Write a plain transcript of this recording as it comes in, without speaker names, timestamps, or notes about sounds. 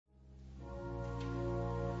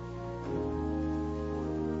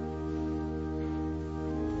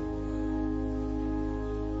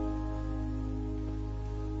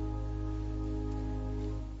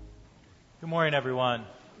morning, everyone.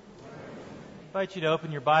 I invite you to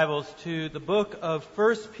open your Bibles to the book of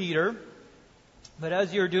 1 Peter. But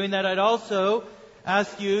as you're doing that, I'd also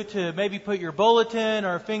ask you to maybe put your bulletin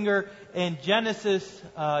or finger in Genesis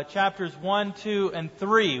chapters 1, 2, and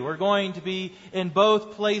 3. We're going to be in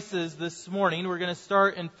both places this morning. We're going to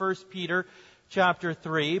start in 1 Peter chapter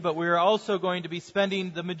 3, but we're also going to be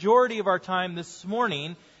spending the majority of our time this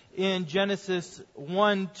morning in Genesis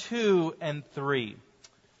 1, 2, and 3.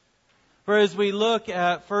 For as we look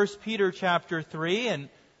at 1 Peter chapter 3, and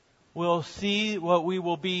we'll see what we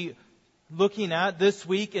will be looking at this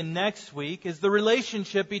week and next week, is the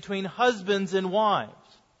relationship between husbands and wives.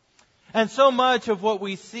 And so much of what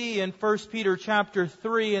we see in 1 Peter chapter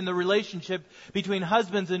 3 in the relationship between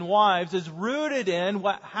husbands and wives is rooted in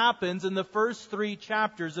what happens in the first 3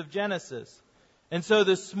 chapters of Genesis. And so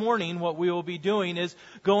this morning what we will be doing is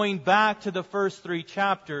going back to the first 3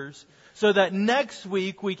 chapters so that next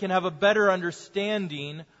week we can have a better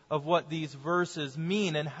understanding of what these verses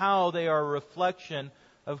mean and how they are a reflection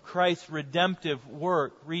of Christ's redemptive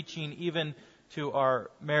work reaching even to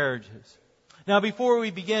our marriages. Now, before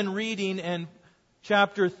we begin reading in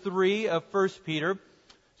chapter 3 of 1 Peter,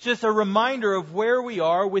 it's just a reminder of where we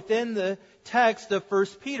are within the text of 1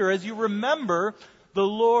 Peter. As you remember, the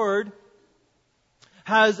Lord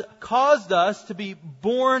has caused us to be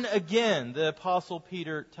born again, the Apostle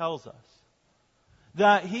Peter tells us.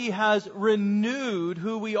 That He has renewed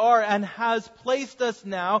who we are and has placed us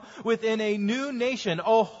now within a new nation,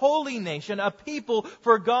 a holy nation, a people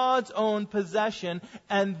for God's own possession.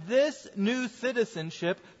 And this new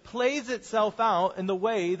citizenship plays itself out in the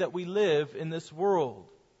way that we live in this world.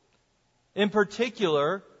 In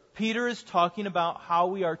particular, Peter is talking about how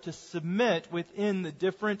we are to submit within the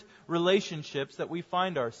different relationships that we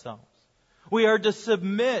find ourselves. We are to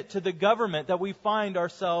submit to the government that we find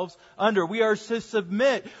ourselves under. We are to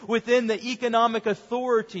submit within the economic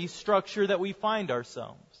authority structure that we find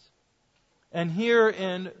ourselves. And here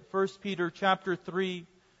in 1 Peter chapter 3,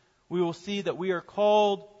 we will see that we are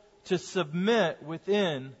called to submit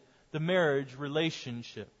within the marriage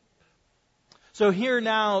relationship. So hear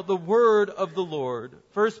now the word of the Lord,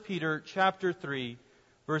 1 Peter chapter 3,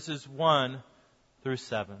 verses 1 through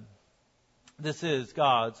 7. This is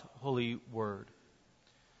God's holy word.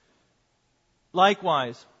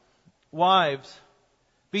 Likewise, wives,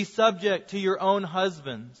 be subject to your own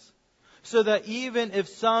husbands, so that even if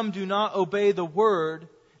some do not obey the word,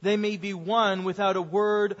 they may be won without a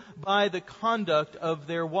word by the conduct of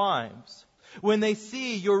their wives. When they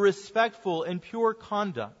see your respectful and pure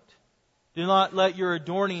conduct, do not let your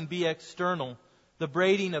adorning be external, the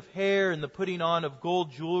braiding of hair and the putting on of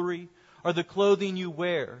gold jewelry, or the clothing you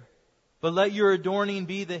wear. But let your adorning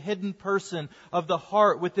be the hidden person of the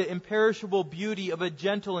heart with the imperishable beauty of a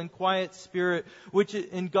gentle and quiet spirit, which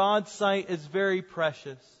in God's sight is very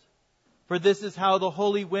precious. For this is how the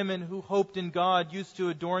holy women who hoped in God used to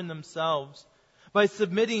adorn themselves, by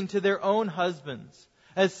submitting to their own husbands,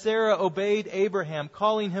 as Sarah obeyed Abraham,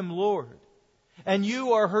 calling him Lord. And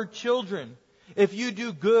you are her children, if you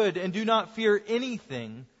do good and do not fear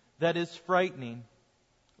anything that is frightening.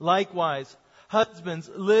 Likewise, husbands,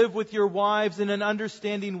 live with your wives in an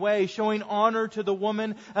understanding way, showing honor to the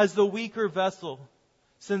woman as the weaker vessel,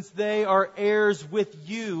 since they are heirs with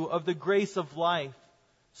you of the grace of life,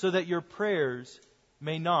 so that your prayers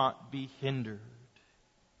may not be hindered.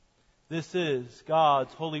 This is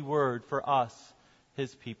God's holy word for us,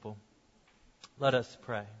 His people. Let us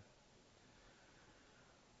pray.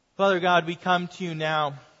 Father God, we come to you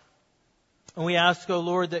now. And we ask, O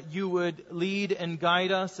Lord, that you would lead and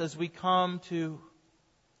guide us as we come to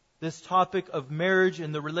this topic of marriage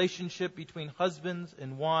and the relationship between husbands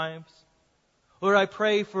and wives. Lord, I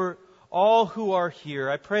pray for all who are here.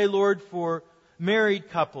 I pray, Lord, for married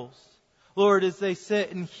couples. Lord, as they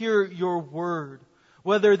sit and hear your word,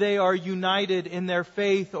 whether they are united in their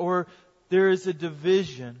faith or there is a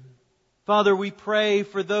division. Father, we pray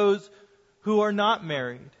for those who are not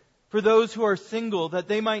married, for those who are single, that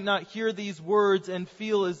they might not hear these words and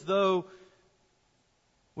feel as though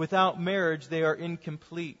without marriage they are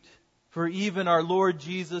incomplete. For even our Lord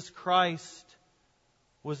Jesus Christ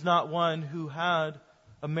was not one who had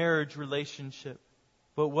a marriage relationship,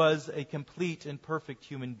 but was a complete and perfect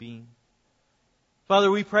human being. Father,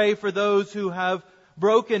 we pray for those who have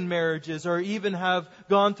broken marriages or even have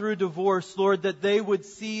gone through divorce, Lord, that they would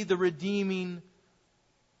see the redeeming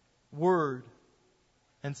word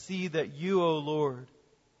and see that you, O Lord,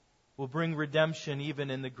 will bring redemption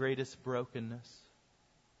even in the greatest brokenness.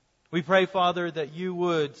 We pray, Father, that you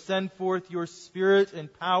would send forth your Spirit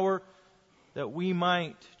and power that we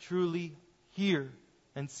might truly hear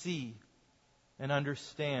and see and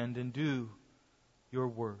understand and do your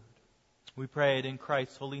word. We pray it in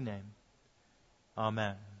Christ's holy name.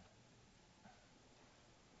 Amen.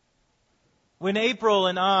 When April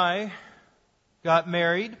and I got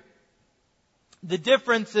married, the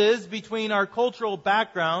differences between our cultural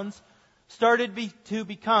backgrounds started to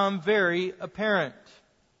become very apparent.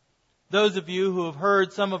 Those of you who have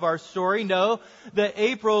heard some of our story know that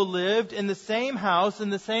April lived in the same house in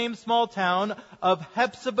the same small town of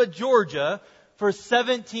Hepzibah, Georgia, for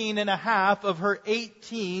 17 and a half of her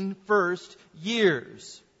 18 first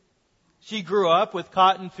years. She grew up with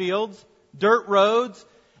cotton fields, dirt roads,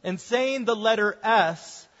 and saying the letter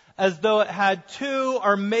S as though it had 2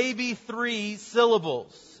 or maybe 3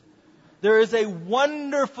 syllables. There is a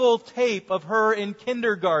wonderful tape of her in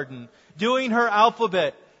kindergarten doing her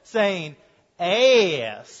alphabet, saying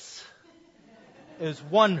 "ass." It was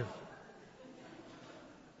wonderful.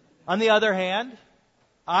 On the other hand,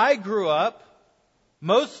 I grew up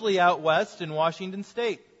mostly out west in Washington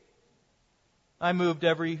State. I moved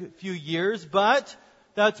every few years, but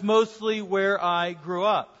that's mostly where I grew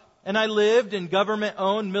up. And I lived in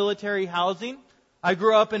government-owned military housing. I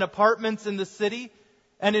grew up in apartments in the city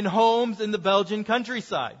and in homes in the Belgian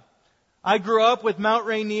countryside. I grew up with Mount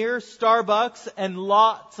Rainier, Starbucks, and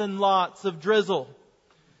lots of drizzle.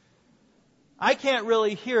 I can't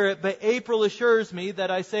really hear it, but April assures me that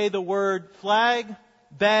I say the word flag,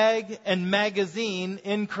 bag, and magazine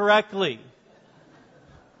incorrectly.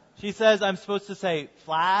 She says I'm supposed to say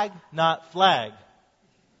flag, not flag.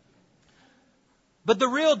 But the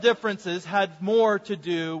real differences had more to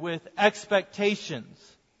do with expectations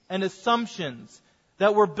and assumptions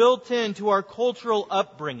that were built into our cultural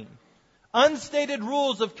upbringing. Unstated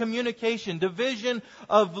rules of communication, division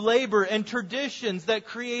of labor, and traditions that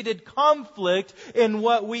created conflict in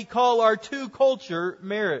what we call our two-culture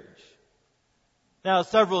marriage. Now,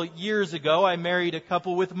 several years ago, I married a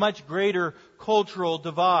couple with much greater cultural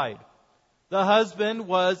divide. The husband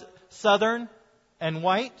was Southern and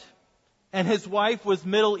white, and his wife was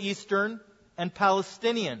Middle Eastern and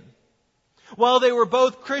Palestinian. While they were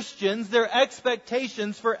both Christians, their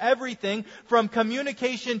expectations for everything from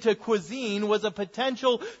communication to cuisine was a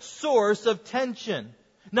potential source of tension.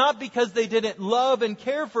 Not because they didn't love and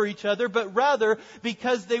care for each other, but rather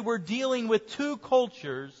because they were dealing with two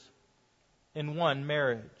cultures in one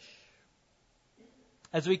marriage.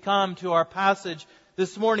 As we come to our passage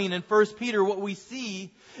this morning in 1 Peter, what we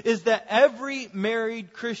see is that every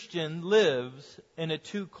married Christian lives in a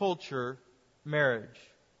two-culture marriage.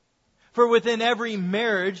 For within every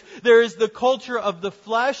marriage, there is the culture of the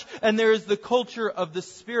flesh and there is the culture of the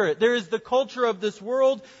Spirit. There is the culture of this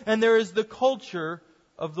world and there is the culture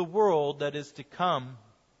of the world that is to come.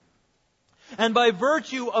 And by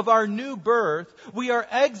virtue of our new birth, we are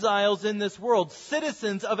exiles in this world,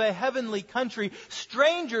 citizens of a heavenly country,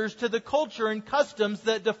 strangers to the culture and customs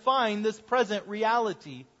that define this present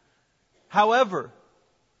reality. However,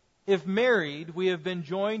 if married, we have been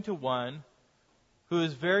joined to one who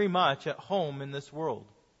is very much at home in this world.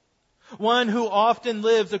 One who often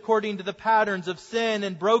lives according to the patterns of sin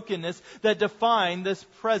and brokenness that define this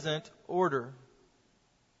present order.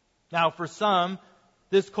 Now, for some,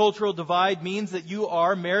 this cultural divide means that you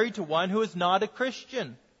are married to one who is not a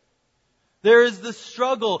Christian. There is the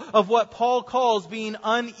struggle of what Paul calls being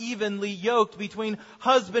unevenly yoked between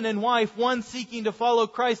husband and wife, one seeking to follow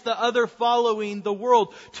Christ, the other following the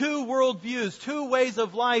world. Two worldviews, two ways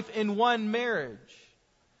of life in one marriage.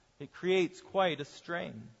 It creates quite a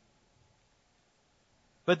strain.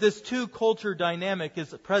 But this two-culture dynamic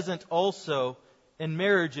is present also in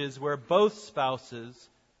marriages where both spouses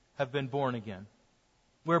have been born again,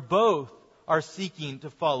 where both are seeking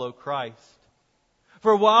to follow Christ.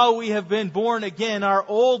 For while we have been born again, our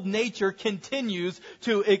old nature continues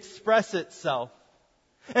to express itself.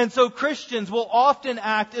 And so Christians will often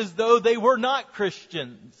act as though they were not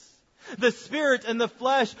Christians. The spirit and the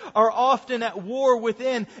flesh are often at war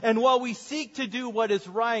within, and while we seek to do what is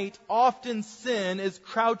right, often sin is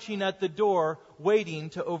crouching at the door, waiting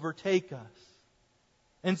to overtake us.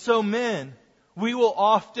 And so men, we will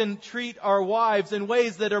often treat our wives in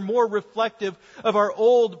ways that are more reflective of our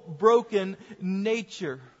old broken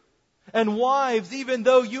nature. And wives, even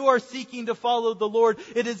though you are seeking to follow the Lord,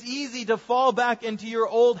 it is easy to fall back into your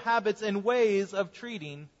old habits and ways of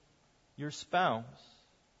treating your spouse.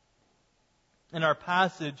 In our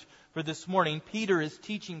passage for this morning, Peter is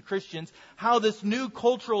teaching Christians how this new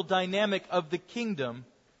cultural dynamic of the kingdom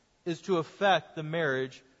is to affect the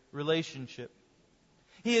marriage relationship.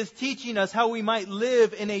 He is teaching us how we might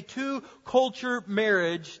live in a two-culture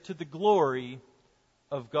marriage to the glory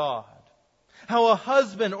of God. How a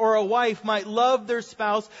husband or a wife might love their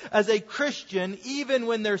spouse as a Christian even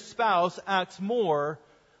when their spouse acts more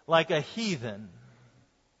like a heathen.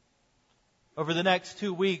 Over the next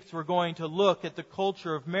 2 weeks, we're going to look at the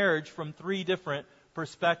culture of marriage from 3 different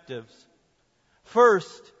perspectives.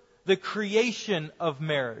 First, the creation of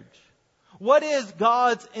marriage. What is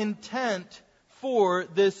God's intent for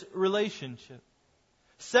this relationship?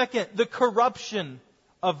 Second, the corruption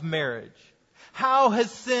of marriage. How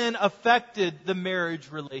has sin affected the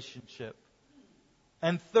marriage relationship?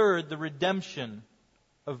 And third, the redemption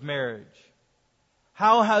of marriage.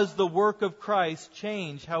 How has the work of Christ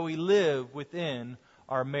changed how we live within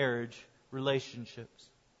our marriage relationships?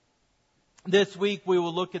 This week we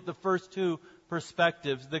will look at the first 2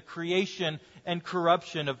 perspectives, the creation and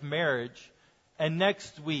corruption of marriage, and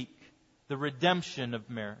next week, the redemption of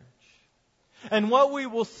marriage. And what we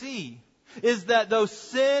will see is that though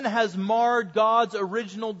sin has marred God's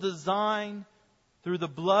original design, through the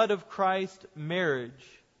blood of Christ, marriage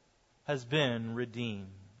has been redeemed.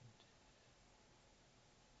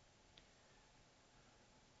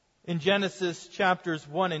 In Genesis chapters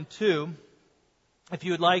 1 and 2, if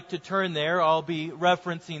you would like to turn there, I'll be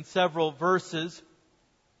referencing several verses.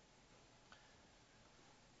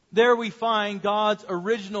 There we find God's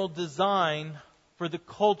original design for the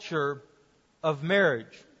culture of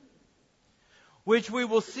marriage, which we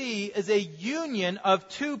will see is a union of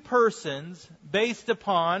 2 persons based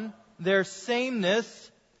upon their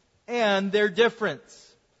sameness and their difference.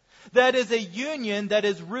 That is a union that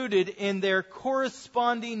is rooted in their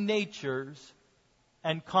corresponding natures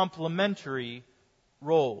and complementary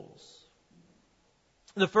roles.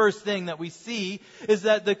 The first thing that we see is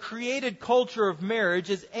that the created culture of marriage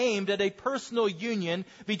is aimed at a personal union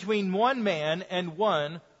between one man and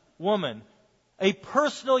one woman. A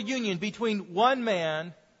personal union between one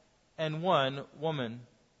man and one woman.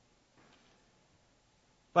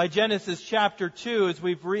 By Genesis chapter 2, as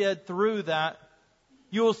we've read through that,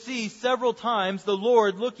 you will see several times the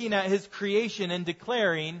Lord looking at His creation and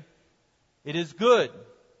declaring, "It is good."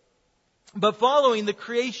 But following the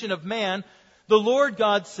creation of man, the Lord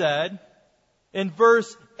God said, in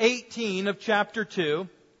verse 18 of chapter 2,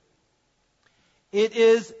 "It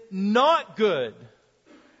is not good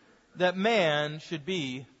that man should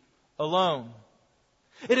be alone."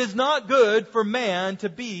 It is not good for man to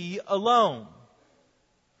be alone.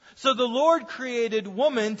 So the Lord created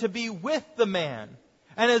woman to be with the man.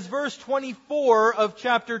 And as verse 24 of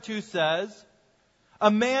chapter 2 says,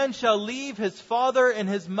 "A man shall leave his father and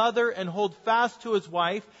his mother and hold fast to his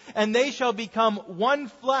wife, and they shall become one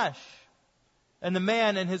flesh. And the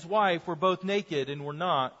man and his wife were both naked and were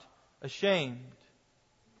not ashamed."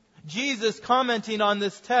 Jesus, commenting on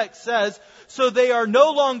this text, says, "So they are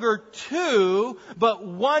no longer 2, but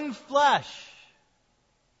one flesh.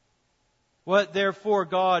 What therefore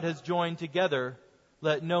God has joined together,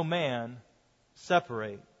 let no man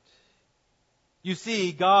separate." You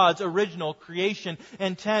see, God's original creation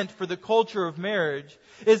intent for the culture of marriage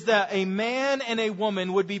is that a man and a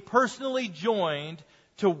woman would be personally joined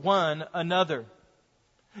to one another.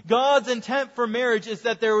 God's intent for marriage is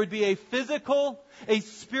that there would be a physical, a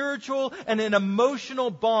spiritual, and an emotional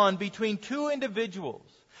bond between 2 individuals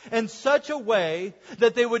in such a way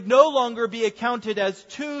that they would no longer be accounted as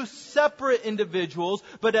 2 separate individuals,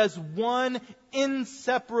 but as one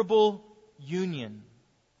inseparable union.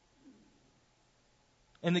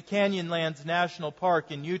 In the Canyonlands National Park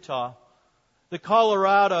in Utah, the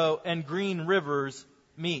Colorado and Green Rivers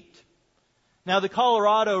meet. Now, the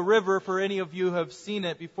Colorado River, for any of you who have seen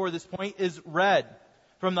it before this point, is red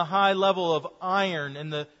from the high level of iron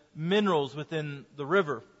and the minerals within the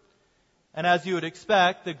river. And as you would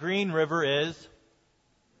expect, the Green River is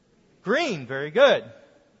green. Very good.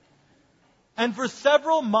 And for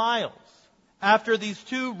several miles after these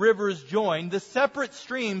 2 rivers join, the separate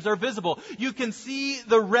streams are visible. You can see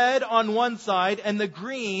the red on one side and the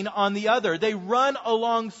green on the other. They run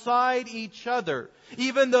alongside each other.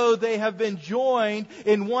 Even though they have been joined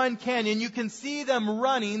in one canyon, you can see them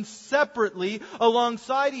running separately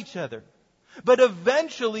alongside each other. But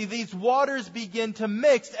eventually these waters begin to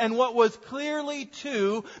mix, and what was clearly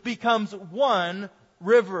 2 becomes one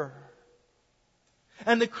river.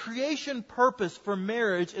 And the creation purpose for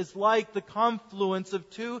marriage is like the confluence of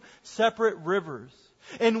 2 separate rivers,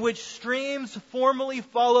 in which streams formerly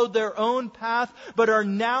followed their own path, but are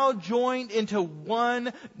now joined into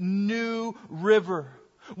one new river.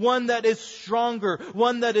 One that is stronger,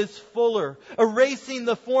 one that is fuller, erasing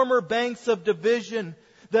the former banks of division,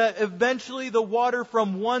 that eventually the water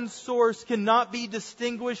from one source cannot be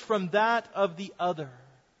distinguished from that of the other.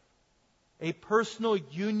 A personal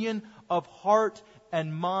union of heart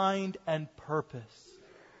and mind and purpose.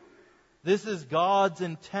 This is God's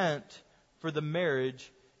intent for the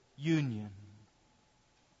marriage union.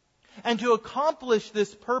 And to accomplish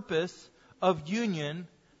this purpose of union,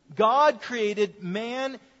 God created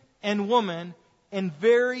man and woman in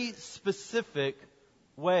very specific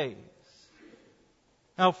ways.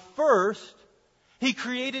 Now, first, He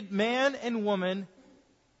created man and woman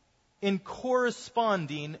in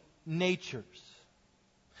corresponding natures.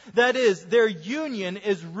 That is, their union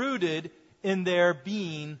is rooted in their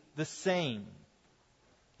being the same.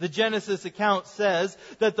 The Genesis account says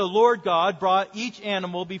that the Lord God brought each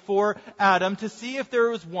animal before Adam to see if there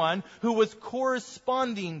was one who was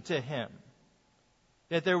corresponding to him.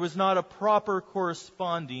 Yet there was not a proper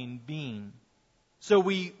corresponding being. So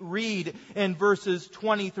we read in verses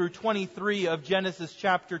 20 through 23 of Genesis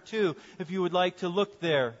chapter 2, if you would like to look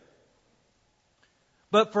there.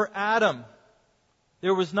 But for Adam,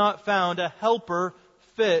 there was not found a helper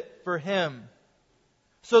fit for him.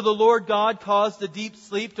 So the Lord God caused a deep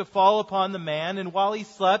sleep to fall upon the man, and while he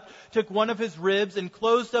slept, took one of his ribs and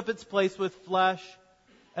closed up its place with flesh.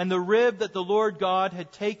 And the rib that the Lord God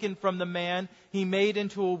had taken from the man, He made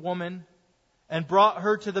into a woman, and brought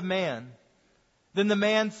her to the man. Then the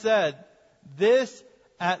man said, "This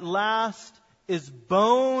at last is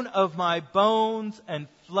bone of my bones and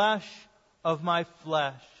flesh of my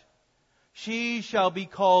flesh. She shall be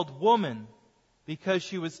called woman, because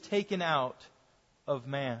she was taken out of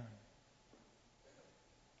man."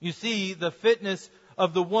 You see, the fitness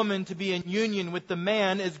of the woman to be in union with the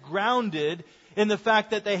man is grounded in the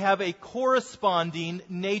fact that they have a corresponding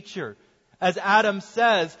nature. As Adam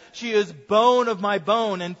says, she is bone of my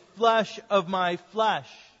bone and flesh of my flesh.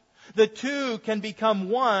 The two can become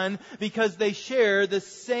one because they share the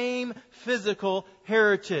same physical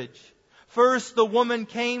heritage. First, the woman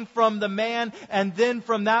came from the man, and then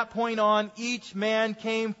from that point on, each man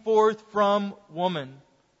came forth from woman.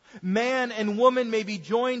 Man and woman may be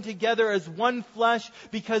joined together as one flesh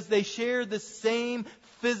because they share the same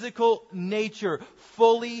physical nature,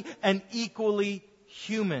 fully and equally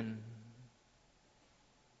human.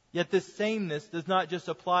 Yet this sameness does not just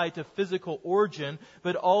apply to physical origin,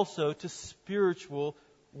 but also to spiritual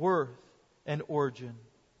worth and origin.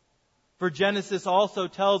 For Genesis also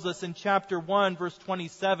tells us in chapter 1, verse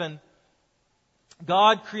 27,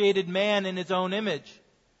 God created man in His own image.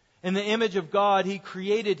 In the image of God, He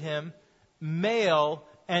created him. Male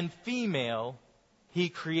and female, He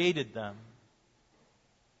created them.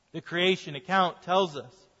 The creation account tells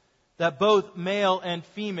us that both male and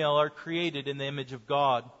female are created in the image of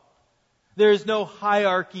God. There is no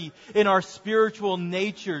hierarchy in our spiritual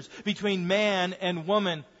natures between man and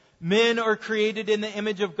woman. Men are created in the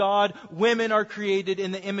image of God. Women are created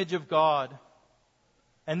in the image of God.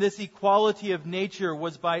 And this equality of nature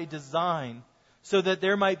was by design, so that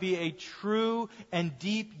there might be a true and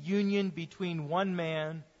deep union between one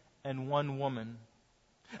man and one woman.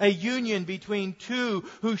 A union between two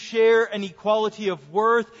who share an equality of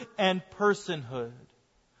worth and personhood.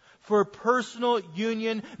 For personal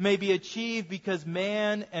union may be achieved because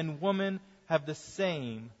man and woman have the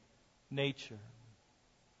same nature.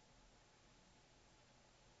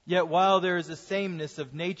 Yet while there is a sameness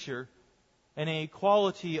of nature and an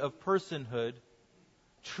equality of personhood,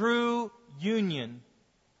 true union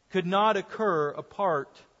could not occur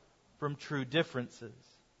apart from true differences.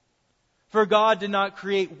 For God did not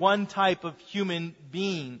create one type of human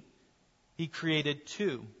being. He created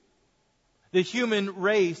two. The human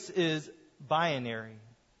race is binary.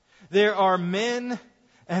 There are men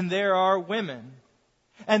and there are women.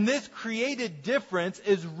 And this created difference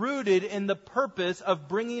is rooted in the purpose of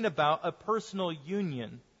bringing about a personal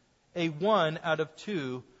union, a one out of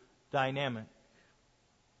two dynamic.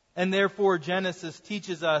 And therefore Genesis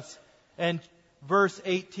teaches us in verse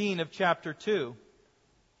 18 of chapter 2,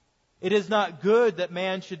 "It is not good that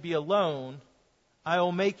man should be alone. I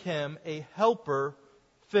will make him a helper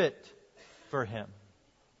fit for him."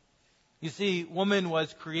 You see, woman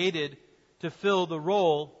was created to fill the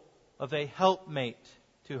role of a helpmate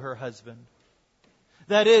to her husband.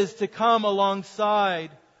 That is, to come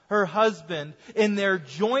alongside her husband in their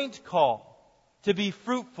joint call to be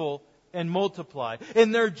fruitful and multiply,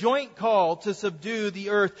 in their joint call to subdue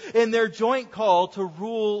the earth, in their joint call to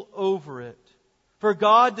rule over it. For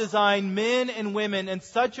God designed men and women in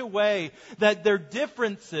such a way that their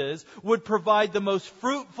differences would provide the most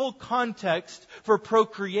fruitful context for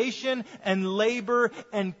procreation and labor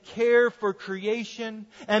and care for creation.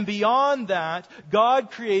 And beyond that,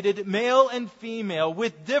 God created male and female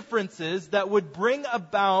with differences that would bring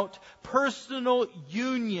about personal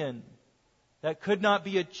union that could not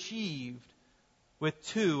be achieved with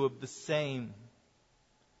two of the same.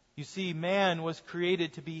 You see, man was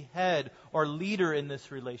created to be head or leader in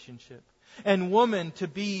this relationship, and woman to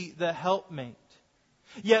be the helpmate.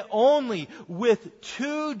 Yet only with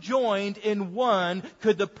two joined in one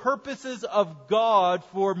could the purposes of God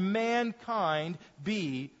for mankind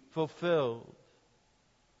be fulfilled.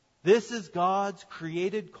 This is God's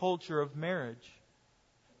created culture of marriage.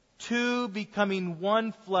 Two becoming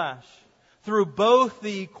one flesh through both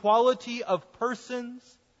the equality of persons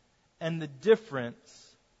and the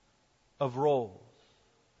difference of roles.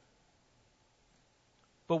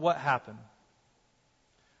 But what happened?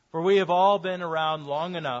 For we have all been around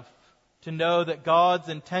long enough to know that God's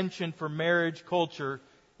intention for marriage culture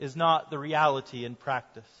is not the reality in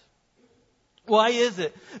practice. Why is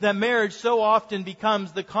it that marriage so often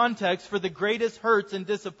becomes the context for the greatest hurts and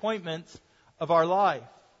disappointments of our life?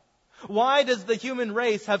 Why does the human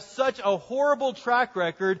race have such a horrible track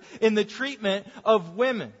record in the treatment of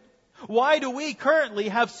women? Why do we currently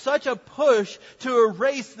have such a push to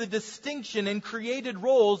erase the distinction in created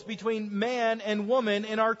roles between man and woman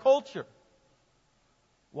in our culture?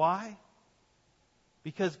 Why?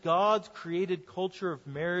 Because God's created culture of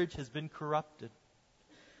marriage has been corrupted.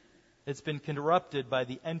 It's been corrupted by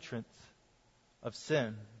the entrance of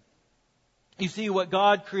sin. You see, what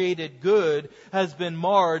God created good has been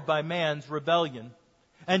marred by man's rebellion.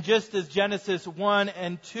 And just as Genesis 1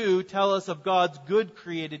 and 2 tell us of God's good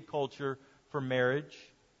created culture for marriage,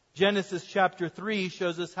 Genesis chapter 3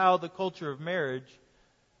 shows us how the culture of marriage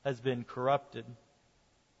has been corrupted.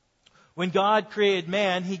 When God created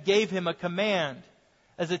man, He gave him a command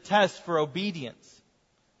as a test for obedience.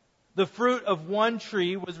 The fruit of one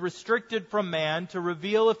tree was restricted from man to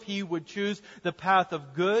reveal if he would choose the path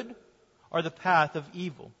of good or the path of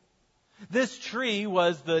evil. This tree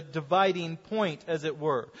was the dividing point, as it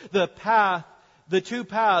were. The two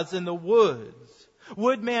paths in the woods.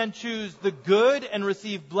 Would man choose the good and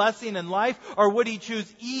receive blessing and life, or would he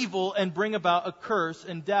choose evil and bring about a curse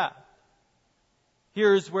and death?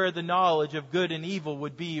 Here's where the knowledge of good and evil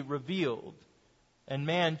would be revealed. And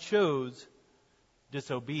man chose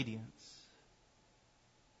disobedience.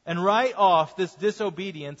 And right off, this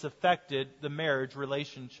disobedience affected the marriage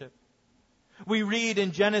relationship. We read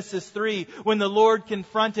in Genesis 3, when the Lord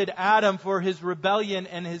confronted Adam for his rebellion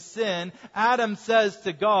and his sin, Adam says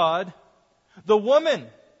to God, "The woman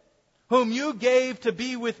whom you gave to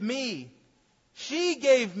be with me, she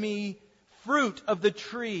gave me fruit of the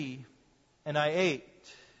tree, and I ate."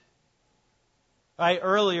 Right,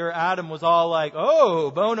 earlier, Adam was all like,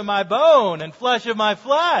 "Oh, bone of my bone and flesh of my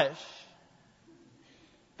flesh."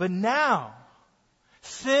 But now,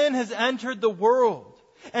 sin has entered the world.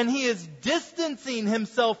 And he is distancing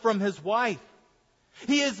himself from his wife.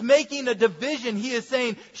 He is making a division. He is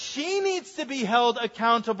saying, she needs to be held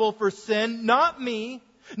accountable for sin, not me.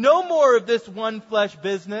 No more of this one flesh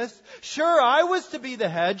business. Sure, I was to be the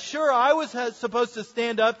head. Sure, I was supposed to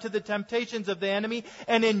stand up to the temptations of the enemy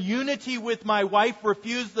and in unity with my wife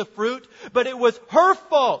refuse the fruit. But it was her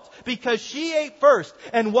fault because she ate first.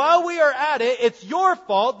 And while we are at it, it's your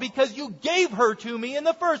fault because you gave her to me in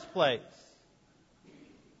the first place.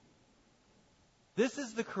 This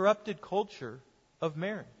is the corrupted culture of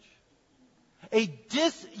marriage. A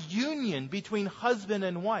disunion between husband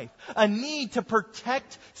and wife. A need to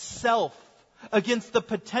protect self against the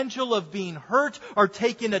potential of being hurt or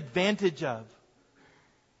taken advantage of.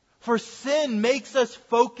 For sin makes us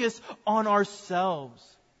focus on ourselves,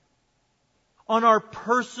 on our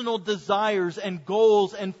personal desires and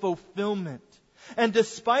goals and fulfillment. And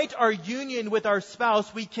despite our union with our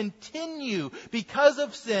spouse, we continue, because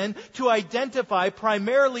of sin, to identify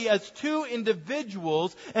primarily as two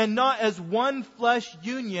individuals and not as one flesh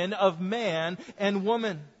union of man and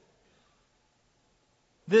woman.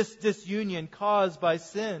 This disunion caused by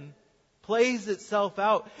sin plays itself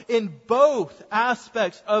out in both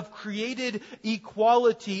aspects of created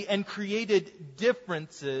equality and created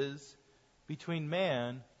differences between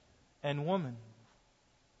man and woman.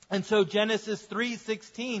 And so Genesis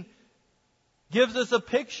 3:16 gives us a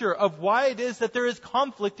picture of why it is that there is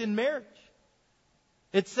conflict in marriage.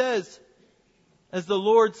 It says, as the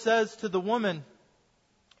Lord says to the woman,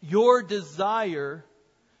 "Your desire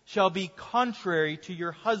shall be contrary to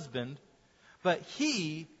your husband, but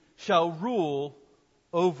he shall rule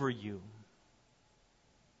over you."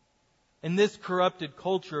 In this corrupted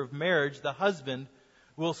culture of marriage, the husband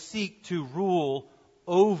will seek to rule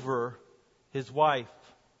over his wife.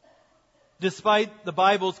 Despite the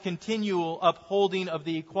Bible's continual upholding of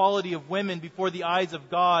the equality of women before the eyes of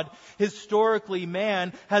God, historically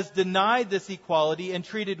man has denied this equality and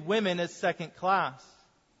treated women as second class.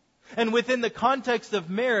 And within the context of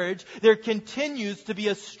marriage, there continues to be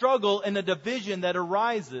a struggle and a division that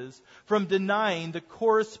arises from denying the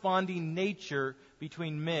corresponding nature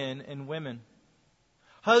between men and women.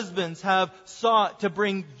 Husbands have sought to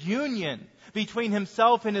bring union between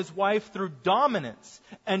himself and his wife through dominance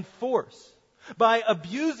and force, by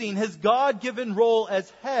abusing his God-given role as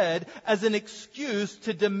head as an excuse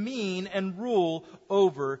to demean and rule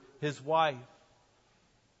over his wife.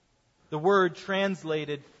 The word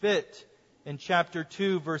translated fit in chapter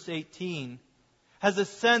 2, verse 18, has a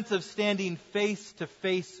sense of standing face to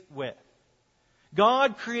face with.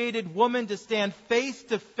 God created woman to stand face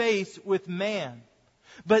to face with man.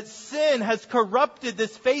 But sin has corrupted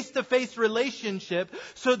this face-to-face relationship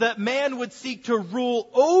so that man would seek to rule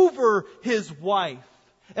over his wife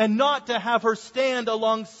and not to have her stand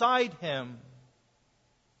alongside him.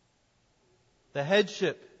 The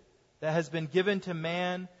headship that has been given to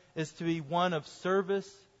man is to be one of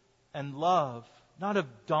service and love, not of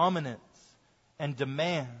dominance and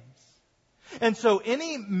demands. And so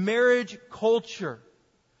any marriage culture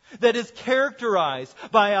that is characterized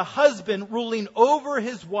by a husband ruling over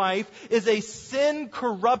his wife is a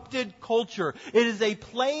sin-corrupted culture. It is a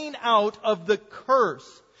playing out of the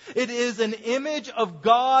curse. It is an image of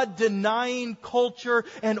God-denying culture,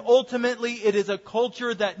 and ultimately it is a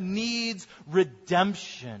culture that needs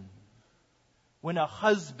redemption. When a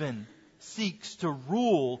husband seeks to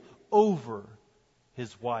rule over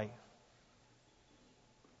his wife.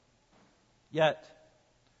 Yet,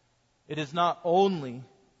 it is not only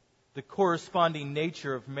the corresponding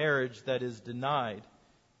nature of marriage that is denied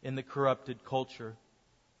in the corrupted culture,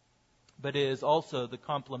 but it is also the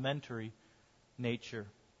complementary nature,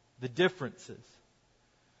 the differences.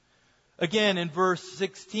 Again, in verse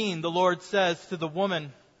 16, the Lord says to the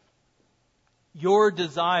woman, "Your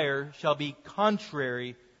desire shall be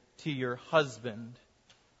contrary to your husband,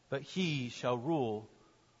 but he shall rule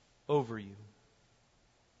over you."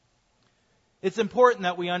 It's important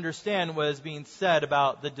that we understand what is being said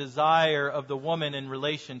about the desire of the woman in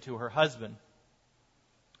relation to her husband.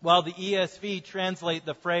 While the ESV translate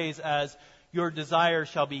the phrase as, "Your desire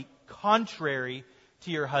shall be contrary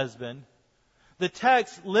to your husband," the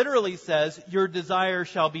text literally says, "Your desire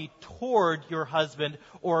shall be toward your husband,"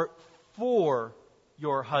 or "for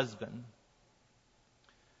your husband."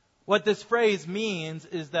 What this phrase means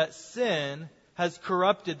is that sin has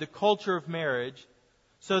corrupted the culture of marriage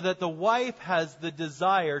so that the wife has the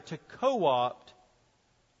desire to co-opt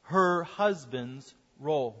her husband's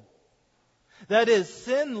role. That is,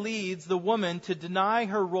 sin leads the woman to deny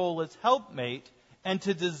her role as helpmate and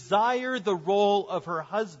to desire the role of her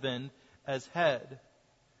husband as head.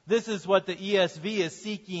 This is what the ESV is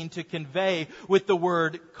seeking to convey with the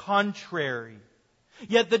word contrary.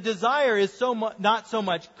 Yet the desire is not so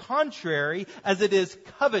much contrary as it is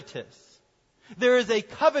covetous. There is a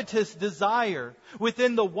covetous desire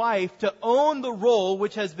within the wife to own the role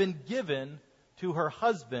which has been given to her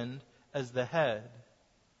husband as the head.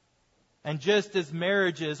 And just as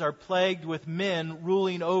marriages are plagued with men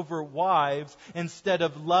ruling over wives instead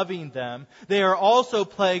of loving them, they are also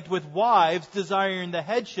plagued with wives desiring the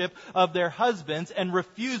headship of their husbands and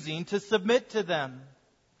refusing to submit to them.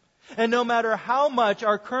 And no matter how much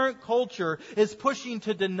our current culture is pushing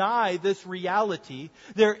to deny this reality,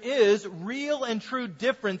 there is real and true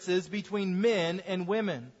differences between men and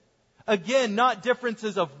women. Again, not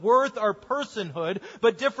differences of worth or personhood,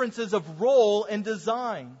 but differences of role and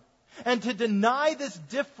design. And to deny this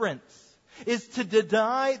difference is to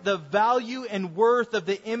deny the value and worth of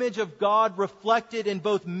the image of God reflected in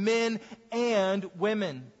both men and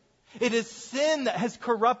women. It is sin that has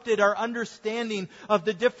corrupted our understanding of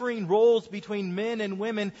the differing roles between men and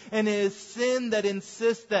women, and it is sin that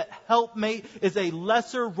insists that helpmate is a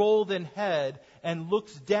lesser role than head and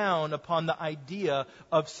looks down upon the idea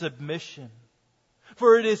of submission.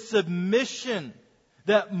 For it is submission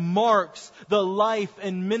that marks the life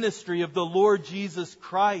and ministry of the Lord Jesus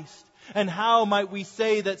Christ. And how might we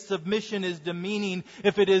say that submission is demeaning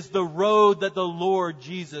if it is the road that the Lord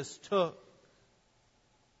Jesus took?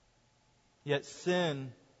 Yet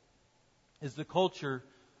sin is the culture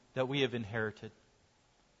that we have inherited.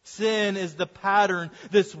 Sin is the pattern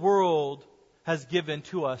this world has given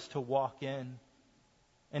to us to walk in.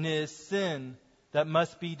 And it is sin that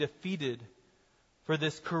must be defeated for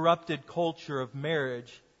this corrupted culture of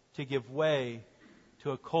marriage to give way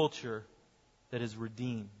to a culture that is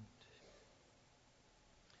redeemed.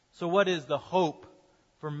 So what is the hope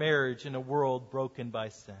for marriage in a world broken by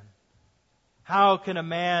sin? How can a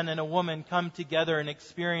man and a woman come together and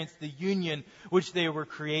experience the union which they were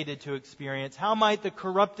created to experience? How might the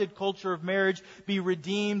corrupted culture of marriage be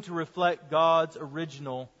redeemed to reflect God's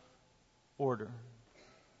original order.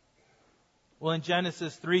 Well, in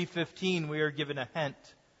Genesis 3:15, we are given a hint.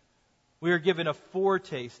 We are given a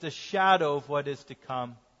foretaste, a shadow of what is to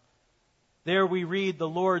come. There we read the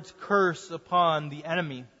Lord's curse upon the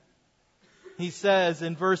enemy. He says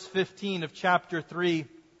in verse 15 of chapter 3,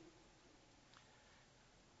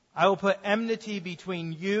 I will put enmity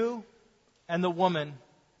between you and the woman,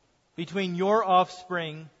 between your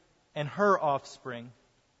offspring and her offspring.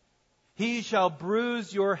 He shall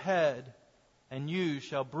bruise your head, and you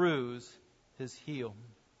shall bruise his heel.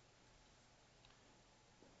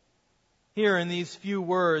 Here in these few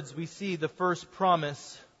words, we see the first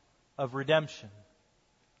promise of redemption.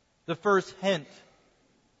 The first hint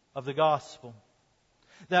of the gospel.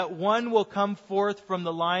 That one will come forth from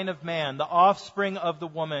the line of man, the offspring of the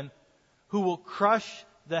woman, who will crush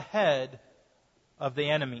the head of the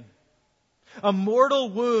enemy. A mortal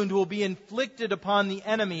wound will be inflicted upon the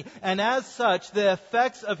enemy, and as such, the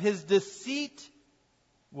effects of his deceit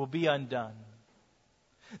will be undone.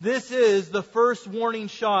 This is the first warning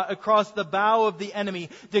shot across the bow of the enemy,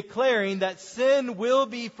 declaring that sin will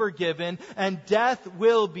be forgiven and death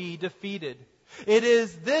will be defeated. It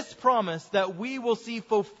is this promise that we will see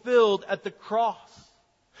fulfilled at the cross,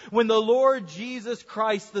 when the Lord Jesus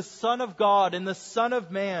Christ, the Son of God and the Son of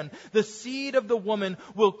Man, the seed of the woman,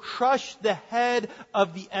 will crush the head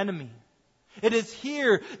of the enemy. It is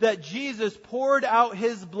here that Jesus poured out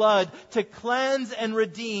His blood to cleanse and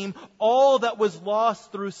redeem all that was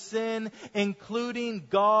lost through sin, including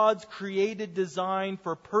God's created design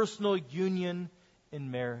for personal union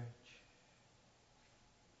in marriage.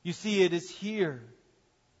 You see, it is here,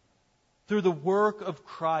 through the work of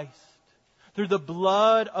Christ, through the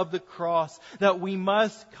blood of the cross, that we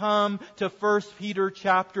must come to 1 Peter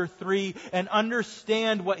chapter 3 and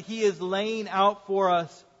understand what He is laying out for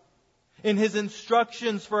us in His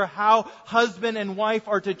instructions for how husband and wife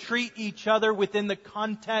are to treat each other within the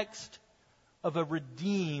context of a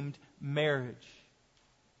redeemed marriage.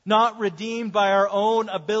 Not redeemed by our own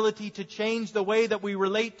ability to change the way that we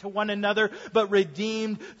relate to one another, but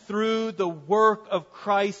redeemed through the work of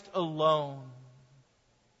Christ alone.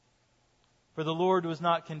 For the Lord was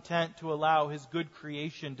not content to allow His good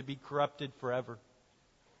creation to be corrupted forever.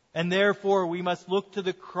 And therefore we must look to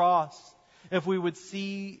the cross if we would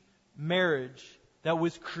see marriage that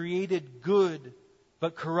was created good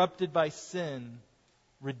but corrupted by sin,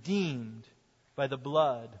 redeemed by the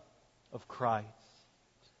blood of Christ.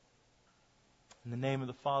 In the name of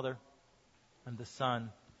the Father, and the Son,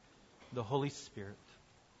 and the Holy Spirit.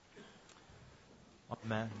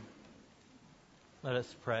 Amen. Let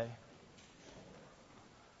us pray.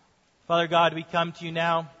 Father God, we come to You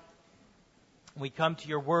now. We come to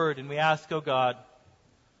Your Word, and we ask, O God,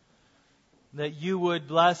 that You would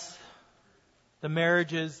bless the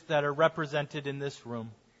marriages that are represented in this room.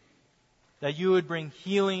 That You would bring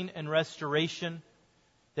healing and restoration.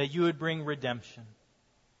 That You would bring redemption.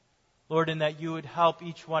 Lord, and that You would help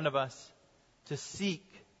each one of us to seek,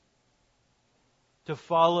 to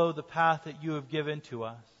follow the path that You have given to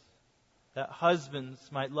us. That husbands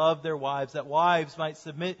might love their wives, that wives might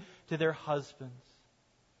submit to their husbands.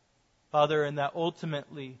 Father, and that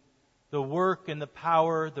ultimately the work and the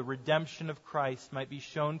power, the redemption of Christ might be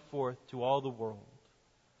shown forth to all the world.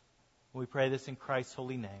 We pray this in Christ's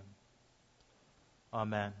holy name.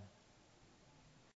 Amen.